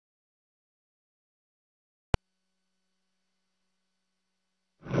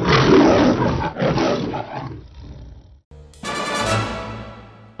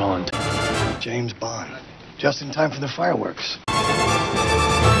James Bond. Just in time for the fireworks.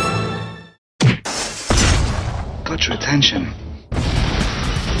 Got your attention.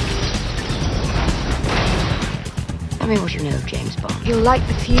 Tell me what you know of James Bond. He'll light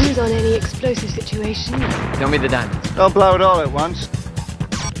the fuse on any explosive situation. Tell me the diamonds. Don't blow it all at once.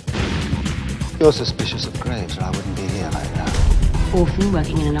 You're suspicious of Graves, or I wouldn't be here right now. Orphan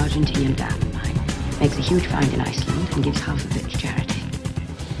working in an Argentinian diamond mine. Makes a huge find in Iceland and gives half of it to charity.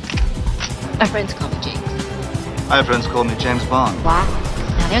 My friends call me James. My friends call me James Bond. Wow.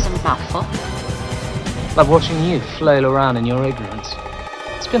 Now there's a mouthful. Love watching you flail around in your ignorance.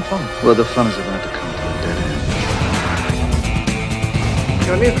 It's been fun. Well, the fun is about to come to a dead end.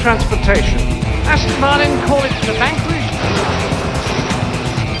 Your new transportation. Aston Martin call it the Vanquish.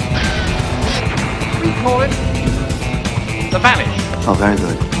 We call it the Vanish. Oh, very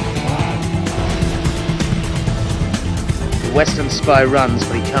good. The Western spy runs,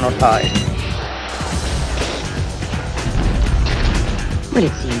 but he cannot hide. Well,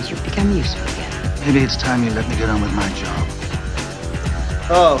 it seems you've become useful again. Maybe it's time you let me get on with my job.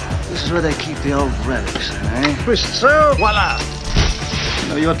 Oh, this is where they keep the old relics, eh? Twist so, voila.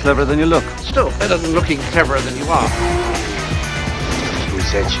 No, you're cleverer than you look. Still better than looking cleverer than you are. Who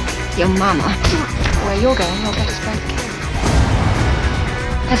sent you? Your mama. Where you're going, you'll get us both killed.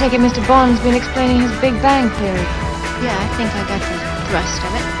 I take it Mr. Bond's been explaining his Big Bang Theory. Yeah, I think I got the thrust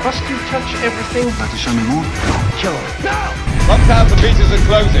of it. Must you touch everything? Like to show me more? Sure. No! Lockdowns and beaches are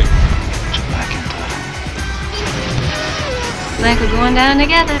closing. Put your back into it. Like we're going down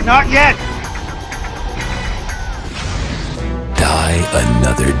together. Not yet! Die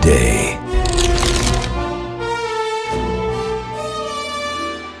another day.